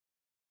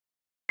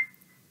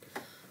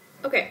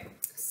Okay,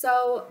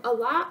 so a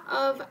lot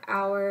of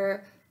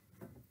our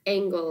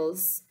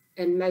angles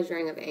and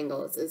measuring of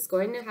angles is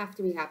going to have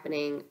to be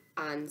happening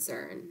on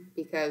Zern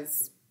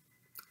because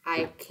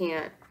I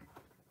can't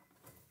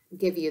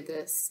give you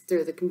this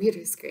through the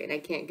computer screen. I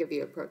can't give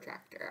you a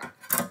protractor.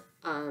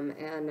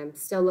 And I'm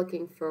still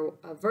looking for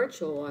a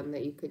virtual one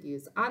that you could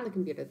use on the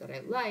computer that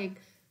I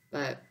like,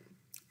 but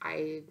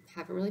I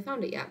haven't really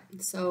found it yet.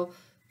 So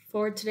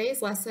for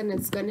today's lesson,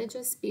 it's going to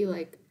just be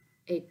like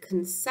a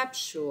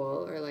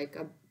conceptual or like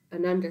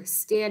an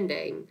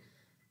understanding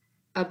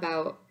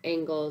about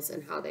angles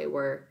and how they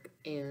work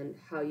and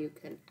how you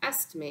can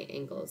estimate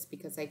angles,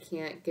 because I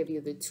can't give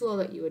you the tool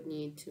that you would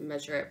need to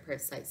measure it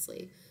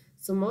precisely.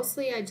 So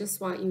mostly I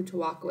just want you to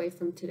walk away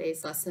from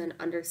today's lesson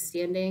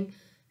understanding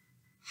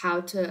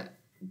how to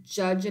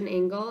judge an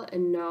angle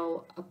and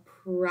know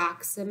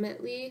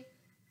approximately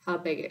how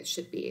big it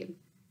should be.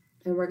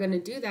 And we're going to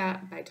do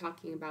that by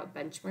talking about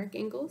benchmark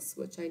angles,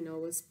 which I know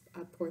was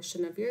a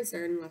portion of your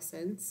Zern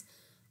lessons.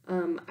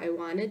 I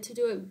wanted to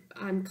do it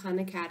on Khan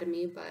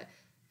Academy, but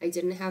I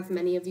didn't have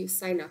many of you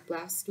sign up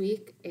last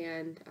week,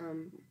 and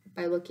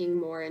by looking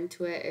more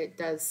into it, it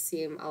does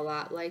seem a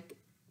lot like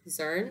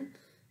Zern.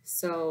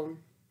 So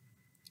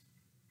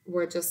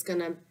we're just going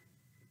to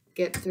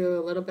get through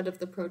a little bit of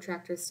the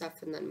protractor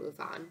stuff and then move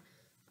on,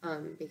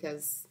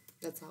 because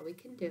that's all we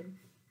can do.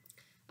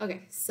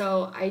 Okay,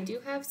 so I do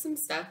have some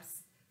steps.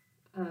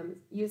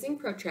 Using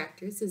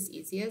protractors is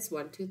easy as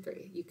 1, 2,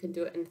 3. You can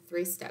do it in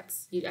 3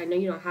 steps. I know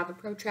you don't have a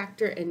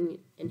protractor in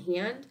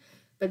hand,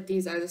 but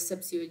these are the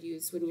steps you would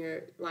use when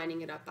you're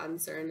lining it up on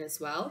Zern as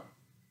well.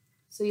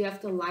 So you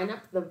have to line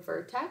up the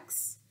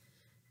vertex,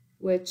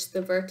 which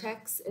the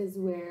vertex is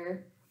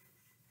where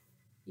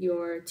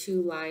your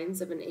 2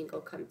 lines of an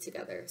angle come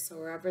together. So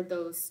wherever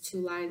those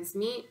 2 lines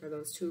meet, or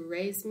those 2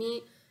 rays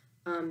meet,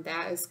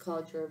 that is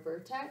called your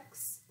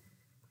vertex.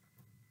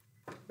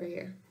 Right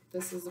here,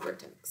 this is the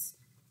vertex.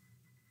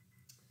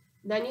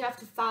 Then you have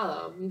to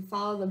follow. You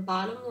follow the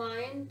bottom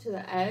line to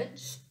the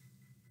edge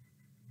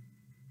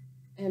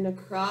and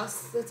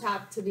across the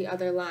top to the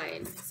other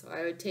line. So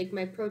I would take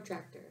my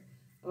protractor.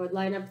 I would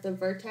line up the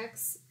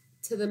vertex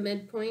to the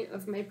midpoint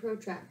of my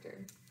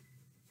protractor.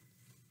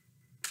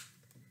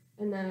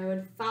 And then I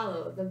would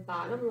follow the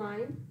bottom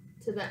line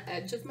to the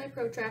edge of my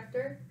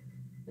protractor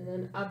and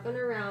then up and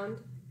around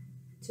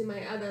to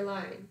my other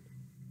line.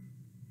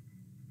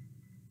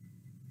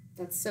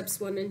 That's steps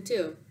 1 and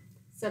 2.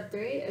 Step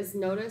 3 is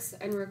notice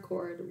and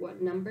record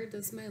what number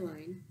does my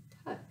line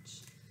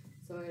touch.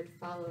 So I would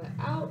follow it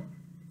out,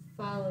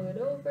 follow it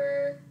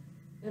over,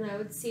 and I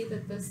would see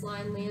that this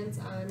line lands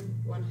on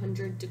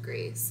 100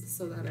 degrees.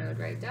 So then I would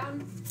write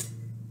down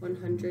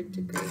 100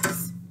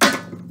 degrees.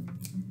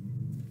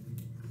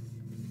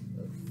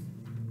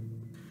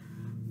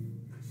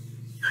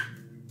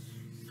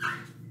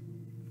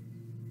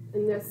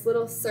 And this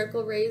little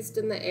circle raised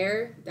in the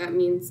air, that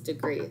means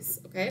degrees,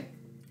 okay?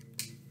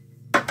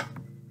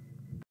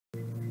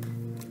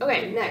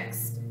 Okay,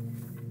 next.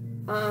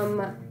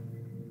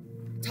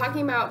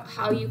 Talking about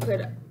how you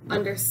could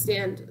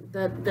understand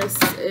that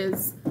this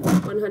is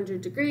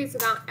 100 degrees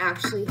without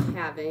actually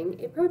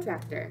having a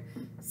protractor.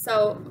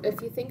 So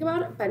if you think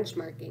about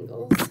benchmark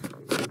angles,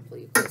 I'm going to pull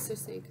you closer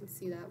so you can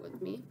see that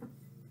with me.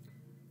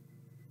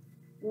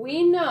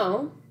 We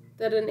know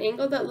that an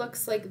angle that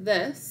looks like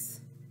this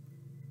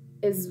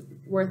is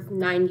worth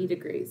 90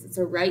 degrees. It's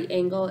a right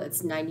angle,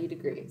 it's 90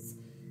 degrees.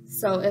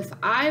 So if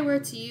I were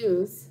to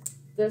use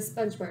this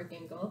benchmark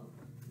angle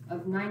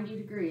of 90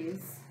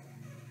 degrees,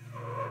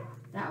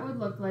 that would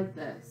look like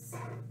this.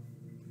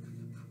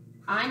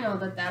 I know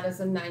that that is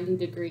a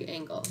 90-degree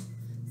angle.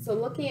 So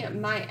looking at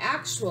my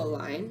actual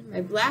line,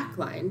 my black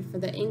line for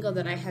the angle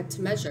that I had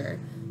to measure,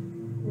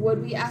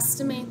 would we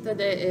estimate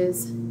that it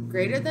is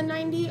greater than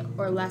 90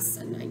 or less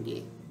than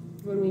 90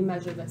 when we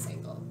measure this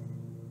angle?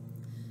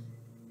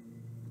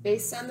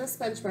 Based on this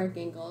benchmark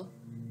angle,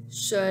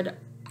 should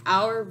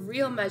our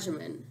real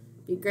measurement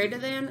be greater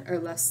than or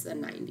less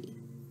than 90?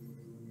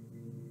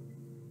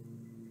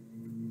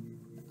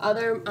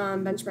 Other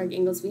benchmark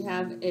angles we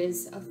have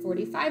is a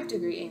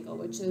 45-degree angle,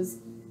 which is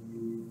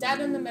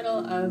dead in the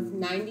middle of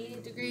 90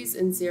 degrees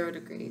and 0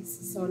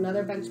 degrees. So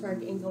another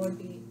benchmark angle would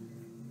be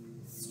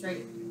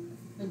straight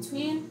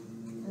between,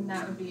 and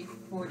that would be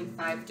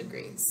 45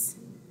 degrees.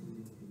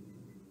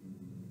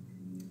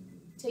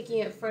 Taking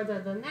it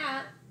further than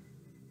that,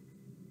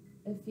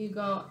 if you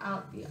go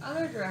out the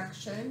other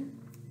direction,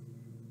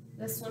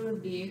 this one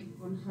would be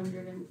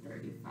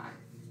 135.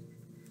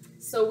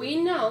 So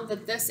we know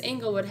that this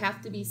angle would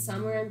have to be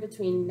somewhere in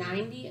between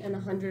 90 and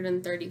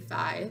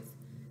 135,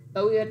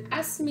 but we would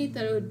estimate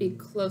that it would be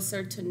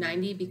closer to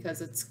 90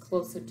 because it's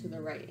closer to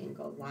the right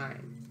angle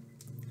line.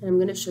 And I'm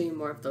going to show you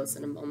more of those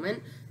in a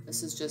moment.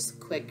 This is just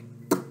quick,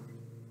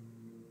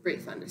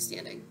 brief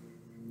understanding.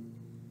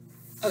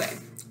 Okay,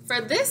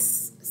 for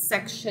this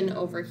section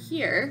over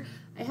here,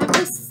 I have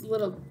this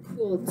little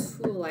cool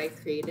tool I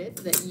created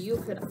that you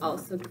could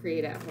also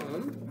create at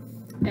home.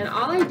 And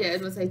all I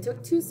did was I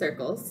took 2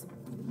 circles.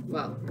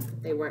 Well,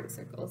 they weren't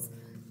circles.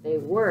 They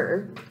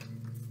were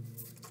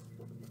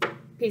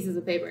pieces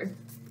of paper,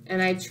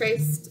 and I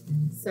traced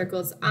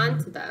circles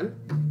onto them,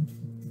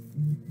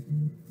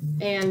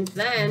 and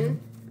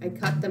then I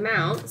cut them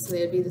out so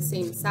they'd be the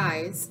same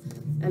size,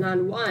 and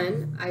on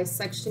one I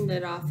sectioned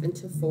it off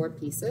into 4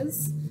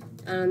 pieces,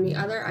 and on the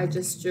other I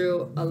just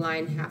drew a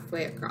line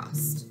halfway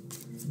across.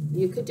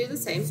 You could do the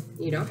same,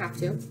 you don't have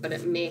to, but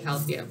it may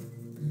help you.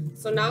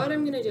 So now what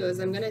I'm going to do is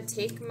I'm going to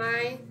take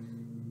my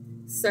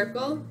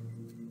circle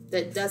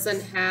that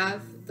doesn't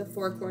have the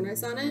 4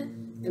 corners on it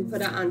and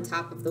put it on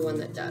top of the one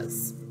that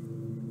does.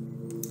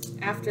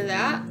 After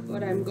that,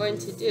 what I'm going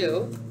to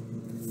do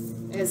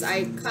is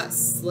I cut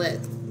slit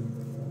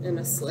and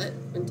a slit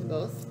into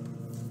both,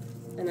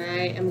 and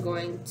I am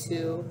going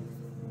to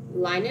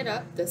line it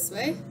up this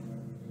way,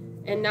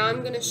 and now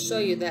I'm going to show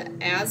you that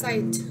as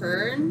I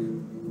turn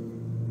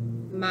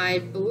my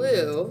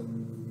blue,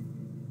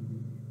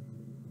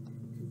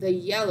 the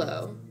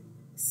yellow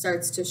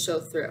starts to show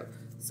through.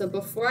 So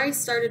before I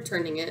started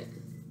turning it,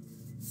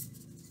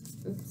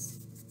 oops,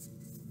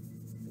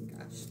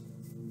 gosh.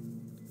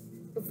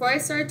 Before I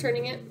started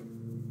turning it,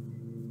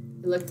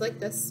 it looked like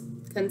this,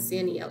 couldn't see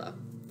any yellow.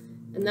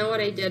 And then what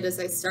I did is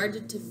I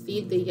started to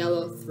feed the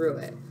yellow through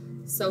it.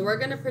 So we're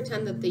gonna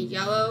pretend that the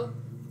yellow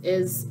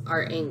is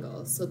our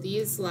angle. So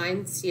these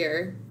lines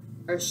here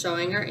are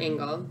showing our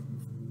angle,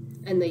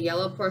 and the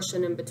yellow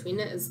portion in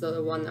between it is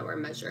the one that we're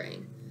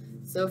measuring.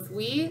 So if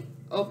we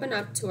open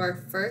up to our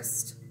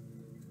first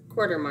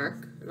quarter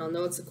mark, and I'll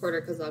know it's a quarter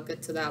because I'll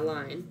get to that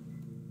line,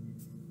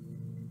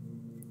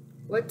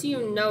 what do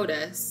you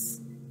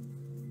notice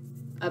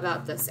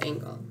about this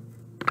angle?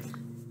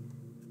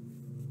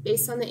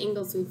 Based on the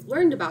angles we've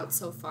learned about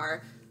so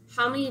far,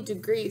 how many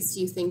degrees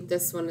do you think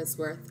this one is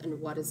worth, and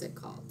what is it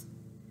called?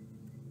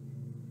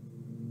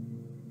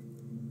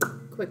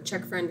 Quick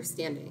check for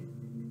understanding.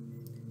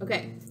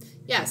 Okay,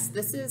 yes,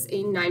 this is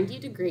a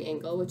 90-degree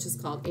angle, which is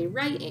called a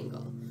right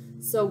angle.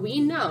 So we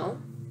know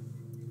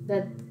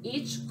that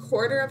each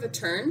quarter of a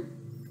turn,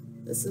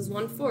 this is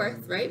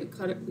 1/4, right? We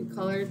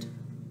colored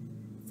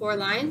 4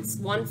 lines.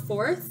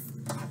 1/4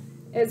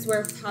 is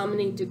worth how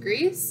many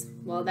degrees?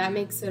 Well, that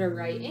makes it a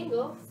right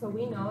angle, so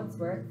we know it's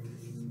worth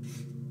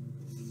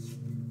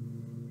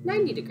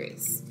 90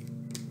 degrees.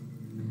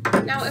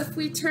 Now, if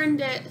we turned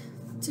it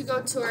to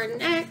go to our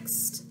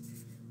next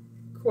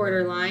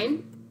quarter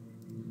line,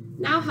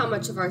 now how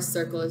much of our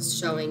circle is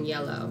showing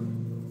yellow?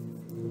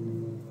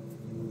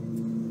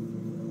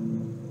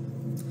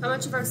 How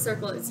much of our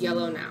circle is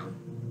yellow now?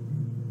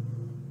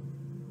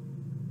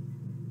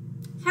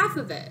 Half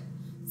of it.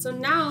 So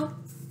now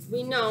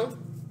we know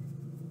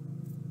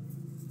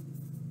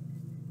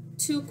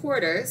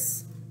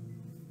 2/4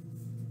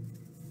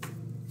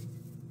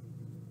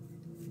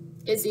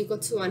 is equal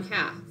to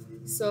 1/2.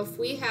 So if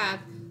we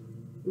have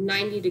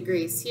 90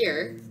 degrees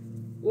here,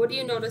 what do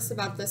you notice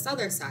about this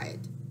other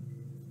side?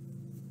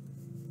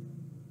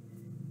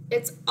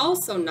 It's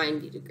also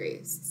 90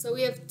 degrees. So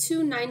we have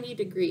 2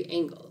 90-degree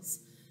angles.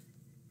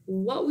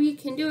 What we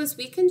can do is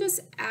we can just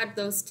add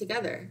those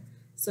together.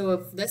 So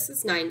if this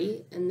is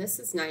 90 and this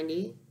is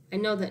 90, I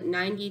know that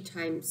 90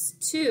 times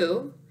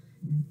 2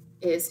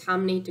 is how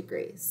many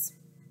degrees?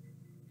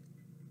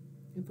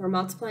 If we're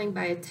multiplying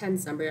by a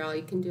tens number, all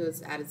you can do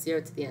is add a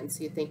 0 to the end.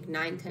 So you think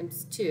 9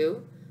 times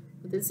 2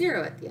 with a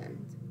 0 at the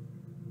end.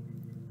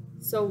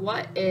 So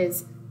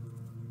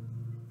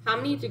how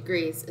many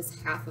degrees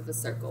is half of a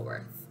circle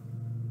worth?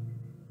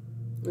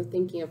 We're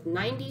thinking of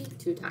 90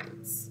 2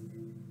 times.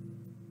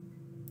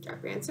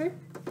 Drop your answer.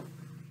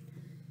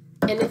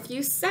 And if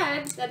you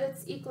said that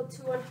it's equal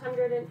to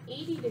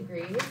 180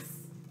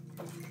 degrees,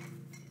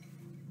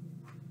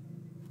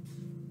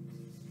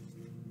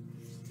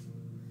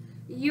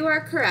 you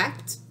are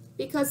correct,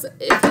 because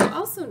if you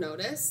also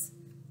notice,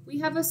 we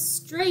have a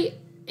straight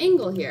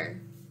angle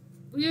here.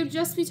 We would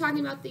just be talking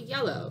about the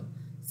yellow.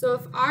 So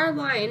if our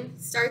line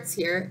starts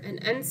here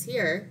and ends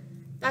here,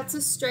 that's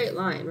a straight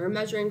line. We're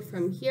measuring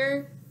from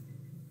here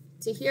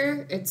to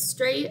here. It's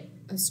straight.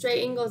 A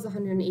straight angle is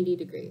 180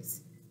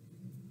 degrees.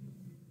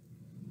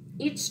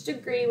 Each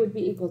degree would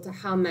be equal to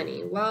how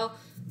many? Well,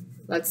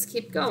 let's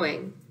keep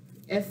going.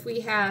 If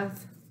we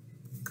have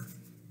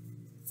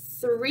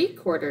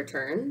 3/4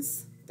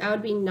 turns, that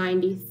would be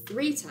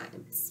 93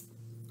 times.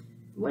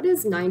 What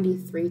is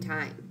 93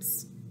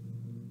 times?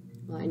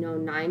 Well, I know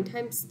 9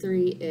 times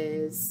 3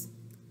 is,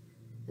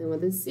 and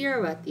with a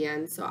 0 at the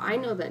end, so I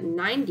know that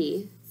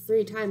 90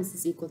 3 times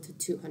is equal to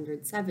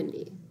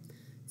 270.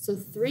 So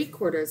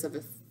 3/4 of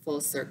a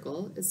full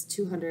circle is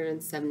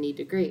 270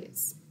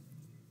 degrees.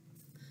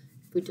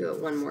 If we do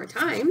it one more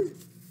time,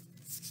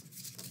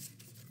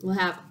 we'll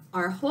have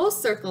our whole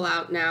circle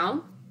out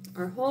now,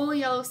 our whole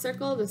yellow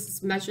circle. This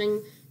is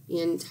measuring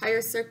the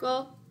entire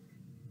circle.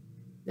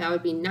 That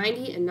would be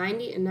 90 and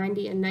 90 and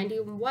 90 and 90.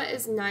 What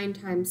is 9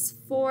 times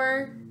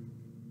 4?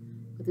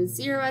 With a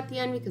 0 at the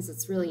end because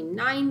it's really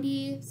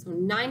 90. So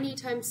 90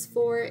 times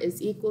 4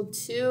 is equal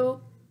to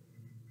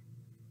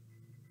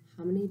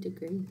how many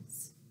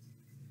degrees?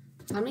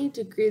 How many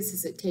degrees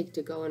does it take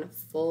to go in a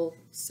full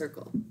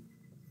circle?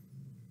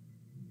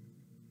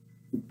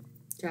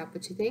 Drop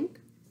what you think.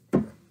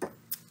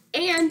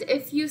 And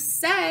if you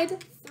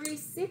said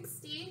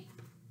 360,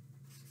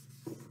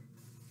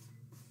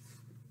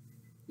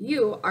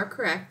 you are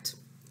correct.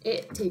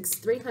 It takes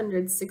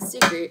 360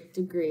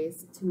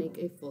 degrees to make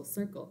a full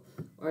circle.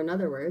 Or in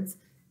other words,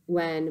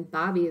 when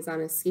Bobby is on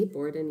a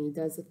skateboard and he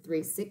does a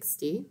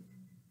 360,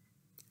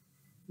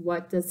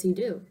 what does he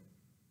do?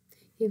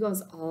 He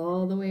goes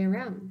all the way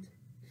around.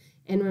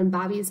 And when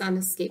Bobby is on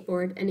a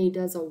skateboard and he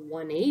does a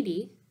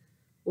 180,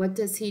 what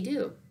does he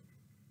do?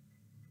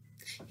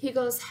 He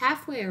goes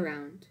halfway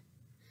around.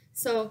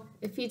 So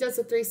if he does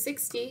a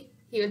 360,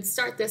 he would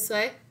start this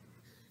way.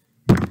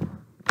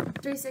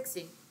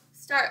 360.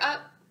 Start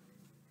up.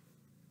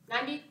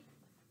 90,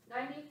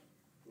 90,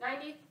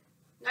 90,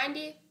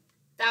 90.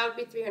 That would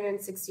be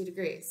 360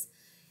 degrees.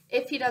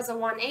 If he does a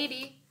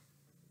 180,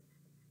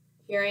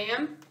 here I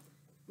am,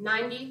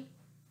 90,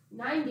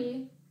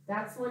 90,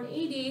 that's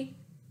 180.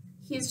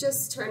 He's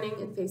just turning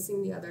and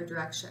facing the other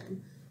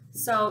direction.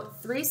 So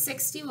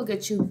 360 will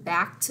get you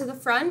back to the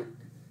front.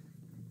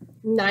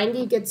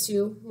 90 gets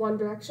you one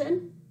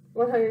direction.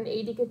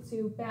 180 gets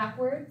you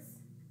backwards.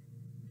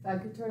 If I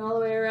could turn all the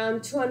way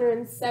around,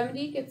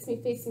 270 gets me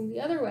facing the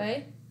other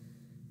way.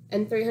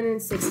 And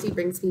 360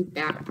 brings me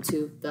back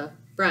to the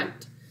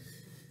front.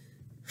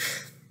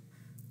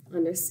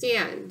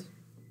 Understand?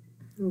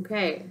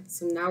 Okay,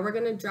 so now we're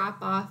going to drop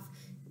off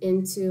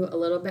into a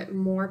little bit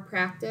more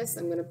practice.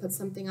 I'm going to put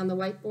something on the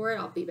whiteboard.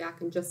 I'll be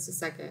back in just a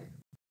second.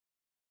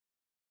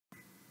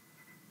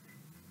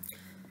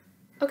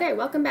 Okay,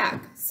 welcome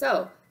back.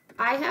 So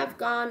I have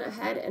gone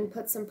ahead and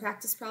put some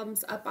practice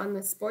problems up on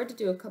this board to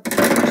do a couple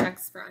of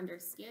checks for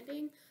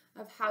understanding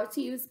of how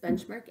to use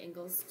benchmark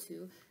angles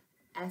to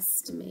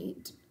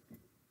estimate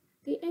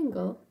the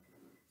angle,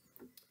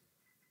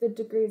 the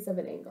degrees of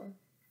an angle.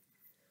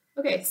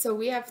 Okay, so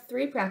we have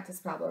 3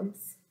 practice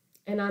problems,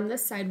 and on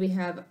this side we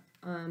have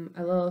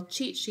a little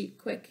cheat sheet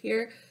quick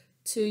here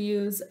to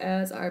use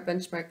as our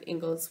benchmark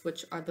angles,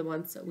 which are the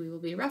ones that we will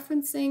be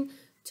referencing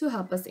to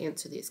help us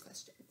answer these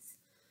questions.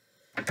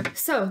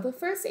 So the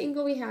first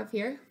angle we have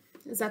here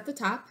is at the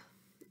top,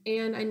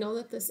 and I know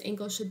that this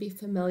angle should be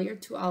familiar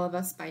to all of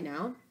us by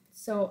now,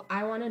 so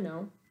I want to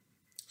know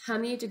how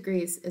many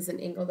degrees is an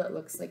angle that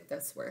looks like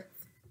this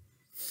worth?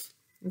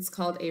 It's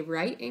called a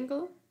right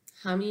angle.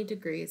 How many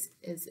degrees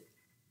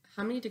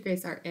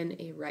are in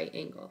a right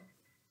angle?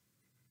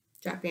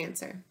 Drop your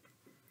answer.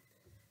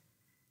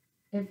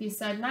 If you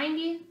said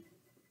 90,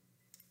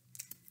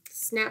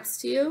 snaps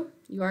to you,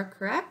 you are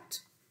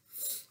correct.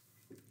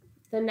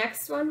 The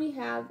next one we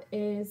have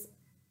is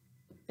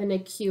an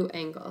acute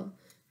angle.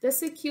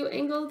 This acute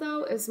angle,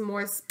 though, is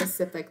more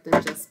specific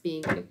than just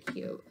being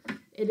acute.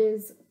 It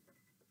is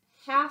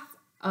half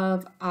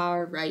of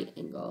our right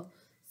angle.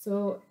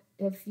 So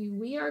if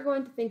we are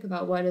going to think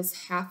about what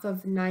is half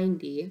of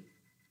 90,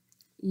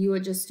 you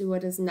would just do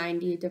what is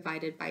 90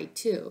 divided by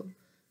 2.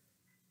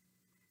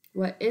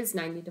 What is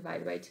 90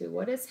 divided by 2?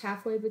 What is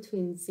halfway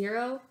between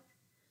 0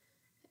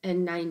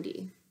 and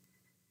 90?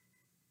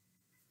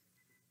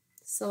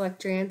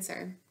 Select your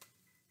answer.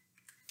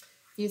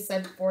 If you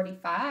said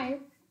 45,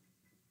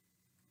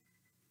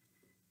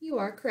 you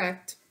are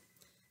correct.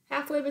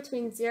 Halfway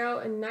between 0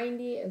 and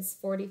 90 is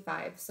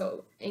 45.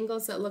 So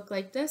angles that look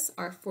like this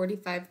are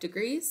 45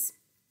 degrees.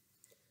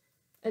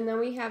 And then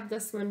we have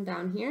this one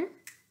down here.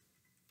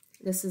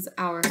 This is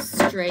our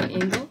straight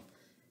angle.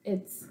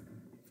 It's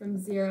from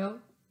 0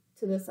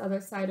 to this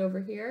other side over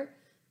here.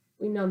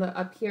 We know that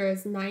up here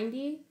is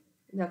 90.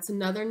 That's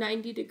another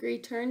 90-degree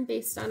turn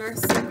based on our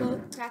single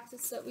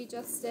practice that we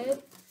just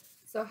did.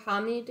 So how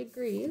many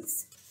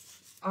degrees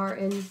are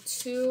in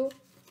 2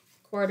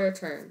 quarter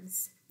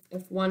turns?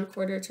 If 1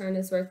 quarter turn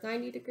is worth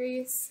 90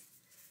 degrees,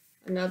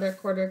 another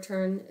quarter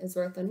turn is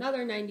worth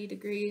another 90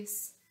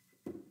 degrees.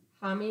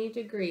 How many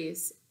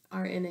degrees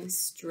are in a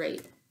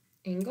straight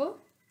angle?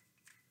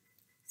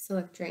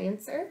 Select your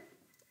answer.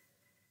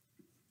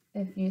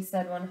 If you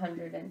said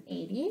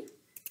 180,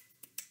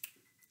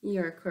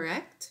 you're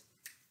correct.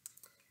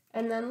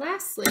 And then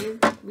lastly,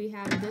 we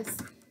have this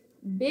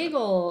big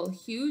old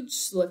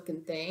huge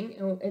looking thing.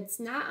 And it's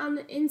not on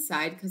the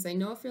inside, because I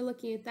know if you're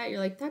looking at that, you're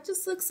like, that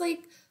just looks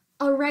like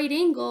a right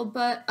angle,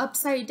 but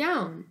upside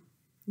down.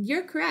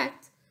 You're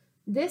correct.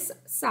 This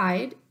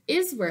side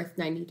is worth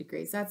 90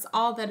 degrees. That's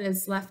all that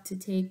is left to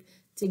take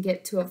to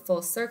get to a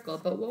full circle.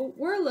 But what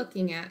we're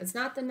looking at is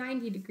not the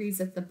 90 degrees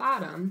at the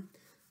bottom.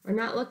 We're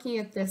not looking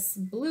at this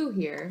blue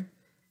here.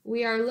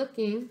 We are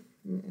looking,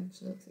 it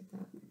actually looks like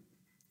that,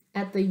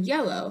 at the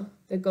yellow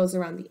that goes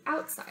around the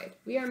outside.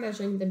 We are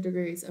measuring the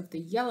degrees of the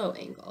yellow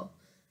angle,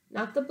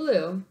 not the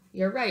blue.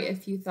 You're right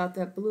if you thought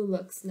that blue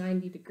looks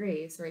 90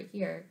 degrees right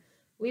here.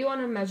 We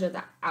want to measure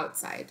the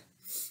outside.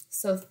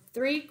 So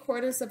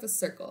 3/4 of a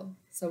circle.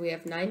 So we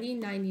have 90,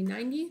 90,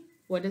 90.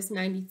 What is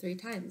 93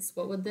 times?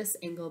 What would this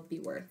angle be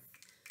worth?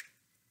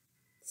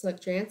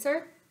 Select your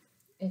answer.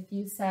 If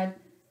you said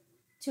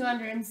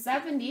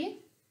 270,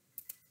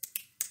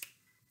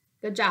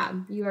 good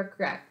job, you are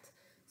correct.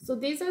 So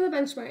these are the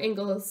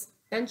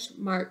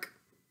benchmark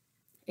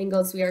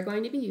angles we are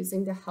going to be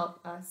using to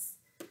help us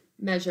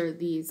measure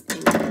these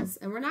angles.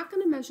 And we're not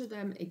going to measure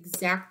them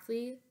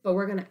exactly, but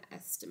we're going to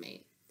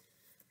estimate.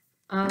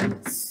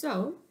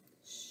 So,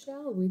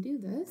 shall we do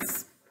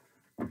this?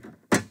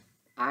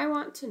 I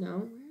want to know,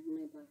 where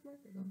did my black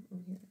marker go?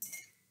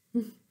 Oh,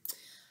 here.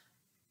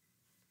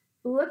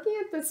 Looking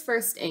at this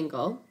first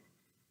angle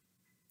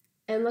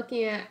and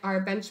looking at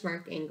our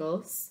benchmark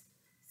angles,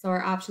 so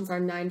our options are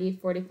 90,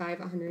 45,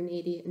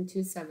 180, and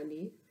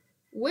 270,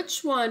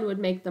 which one would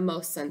make the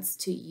most sense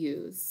to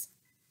use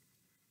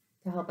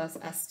to help us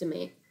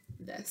estimate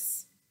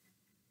this?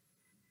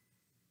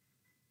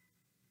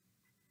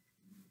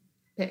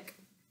 Pick.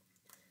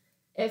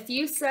 If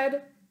you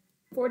said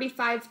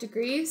 45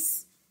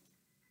 degrees,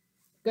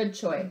 good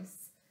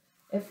choice.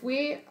 If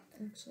we,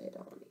 actually I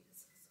don't want to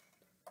use this,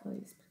 I'll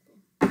use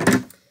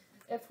purple.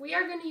 If we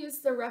are going to use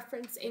the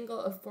reference angle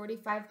of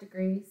 45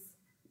 degrees,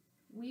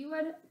 we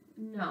would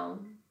know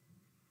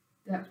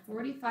that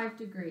 45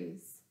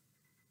 degrees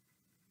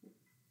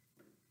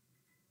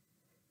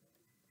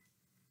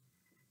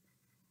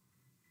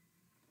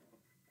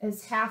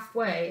is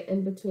halfway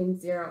in between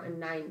 0 and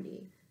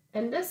 90.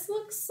 And this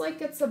looks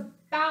like it's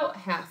about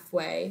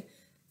halfway,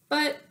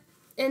 but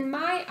in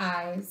my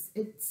eyes,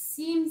 it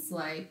seems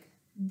like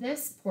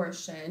this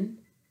portion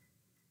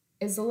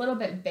is a little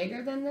bit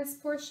bigger than this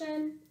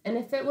portion. And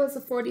if it was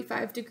a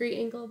 45-degree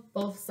angle,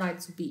 both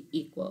sides would be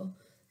equal.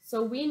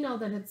 So we know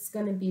that it's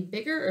going to be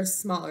bigger or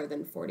smaller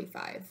than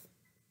 45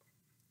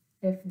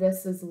 if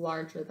this is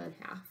larger than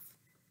half.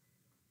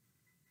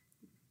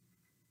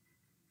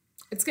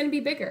 It's going to be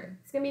bigger.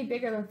 It's going to be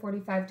bigger than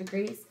 45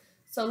 degrees.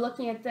 So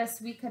looking at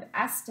this, we could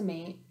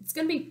estimate it's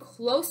going to be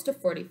close to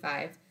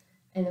 45,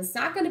 and it's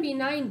not going to be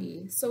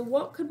 90. So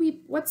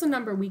what's a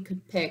number we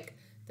could pick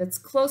that's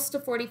close to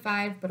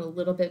 45 but a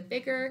little bit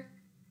bigger,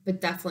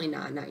 but definitely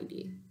not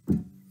 90?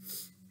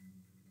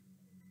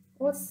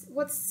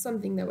 What's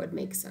something that would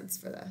make sense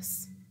for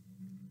this?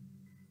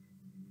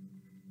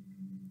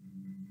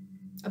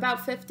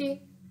 About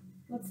 50?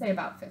 Let's say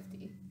about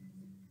 50.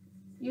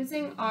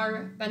 Using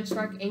our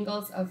benchmark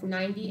angles of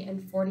 90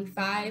 and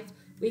 45,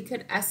 we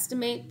could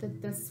estimate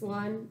that this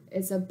one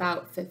is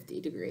about 50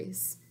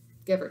 degrees,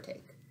 give or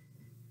take.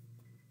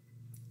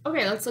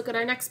 Okay, let's look at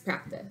our next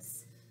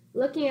practice.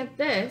 Looking at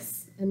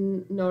this,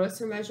 and notice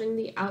we're measuring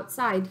the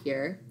outside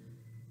here,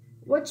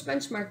 which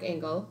benchmark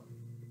angle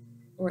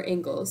or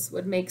angles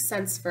would make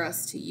sense for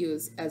us to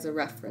use as a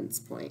reference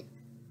point?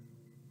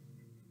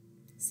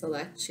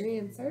 Select your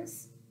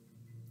answers.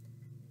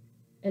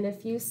 And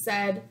if you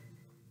said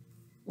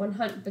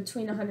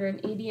between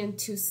 180 and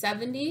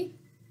 270,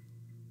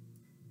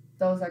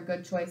 those are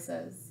good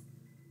choices.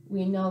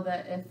 We know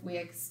that if we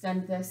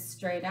extend this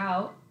straight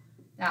out,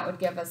 that would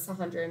give us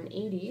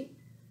 180.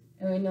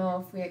 And we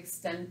know if we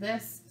extend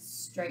this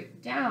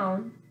straight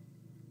down,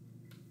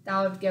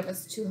 that would give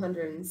us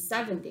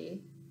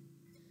 270.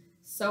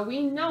 So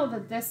we know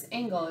that this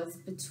angle is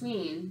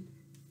between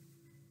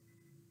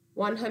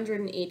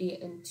 180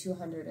 and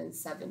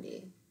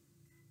 270.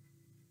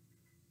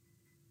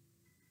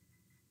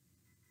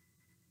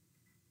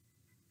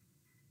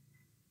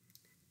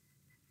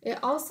 It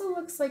also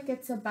looks like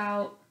it's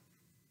about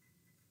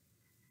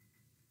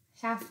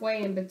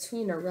halfway in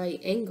between a right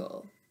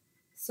angle.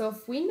 So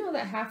if we know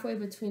that halfway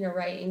between a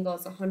right angle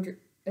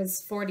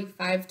is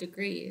 45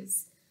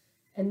 degrees,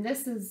 and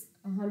this is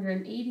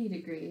 180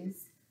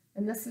 degrees,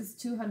 and this is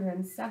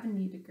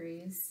 270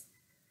 degrees,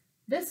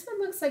 this one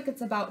looks like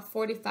it's about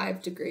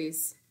 45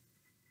 degrees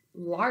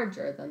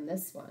larger than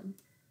this one.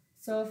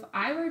 So if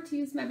I were to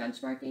use my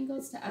benchmark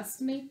angles to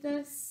estimate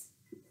this,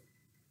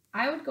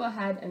 I would go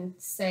ahead and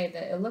say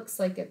that it looks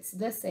like it's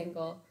this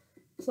angle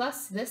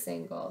plus this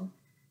angle,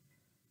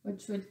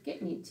 which would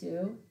get me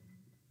to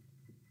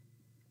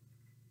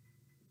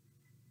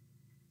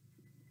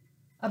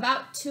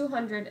about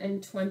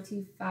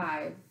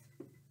 225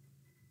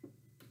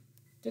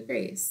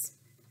 degrees.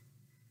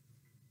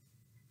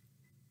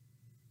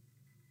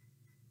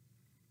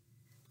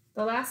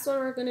 The last one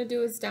we're going to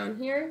do is down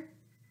here.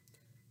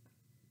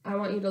 I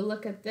want you to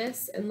look at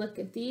this and look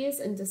at these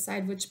and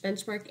decide which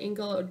benchmark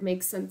angle it would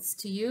make sense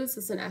to use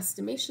as an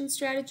estimation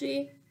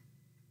strategy.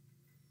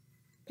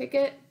 Pick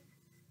it.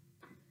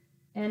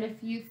 And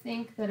if you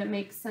think that it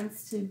makes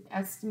sense to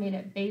estimate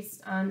it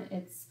based on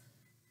its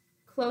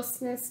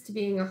closeness to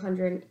being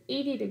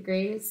 180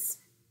 degrees,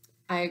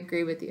 I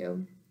agree with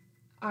you.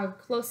 Our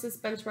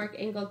closest benchmark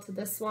angle to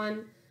this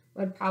one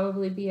would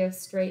probably be a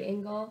straight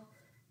angle.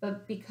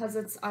 But because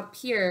it's up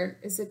here,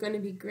 is it going to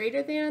be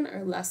greater than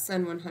or less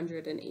than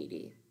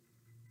 180?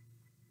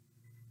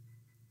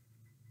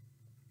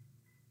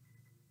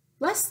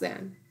 Less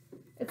than.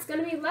 It's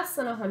going to be less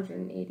than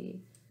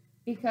 180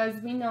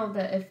 because we know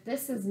that if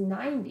this is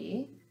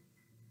 90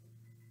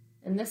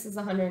 and this is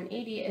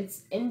 180,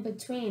 it's in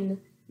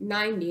between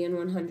 90 and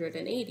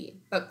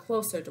 180, but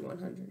closer to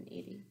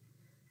 180.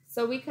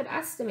 So we could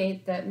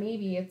estimate that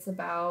maybe it's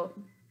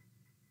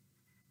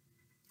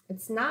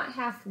not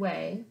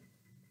halfway.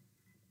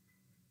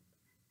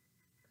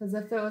 Because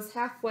if it was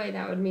halfway,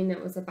 that would mean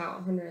it was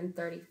about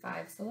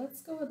 135. So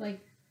let's go with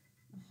like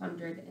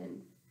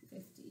 140.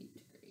 150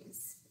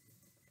 degrees.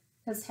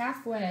 Because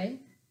halfway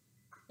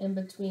in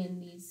between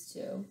these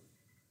two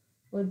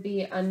would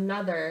be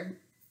another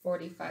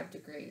 45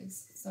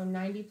 degrees. So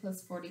 90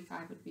 plus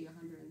 45 would be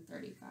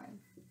 135.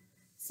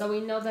 So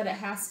we know that it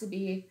has to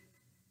be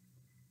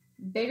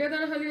bigger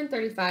than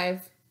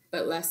 135,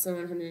 but less than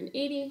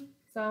 180.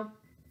 So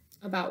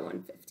about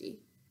 150.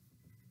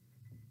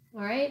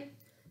 All right.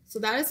 So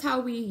that is how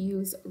we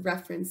use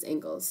reference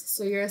angles.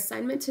 So your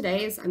assignment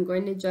today is I'm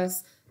going to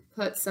just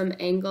put some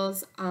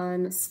angles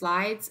on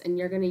slides, and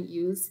you're going to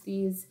use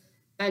these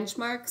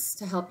benchmarks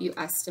to help you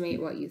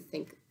estimate what you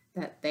think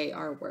that they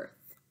are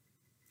worth.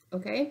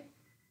 Okay?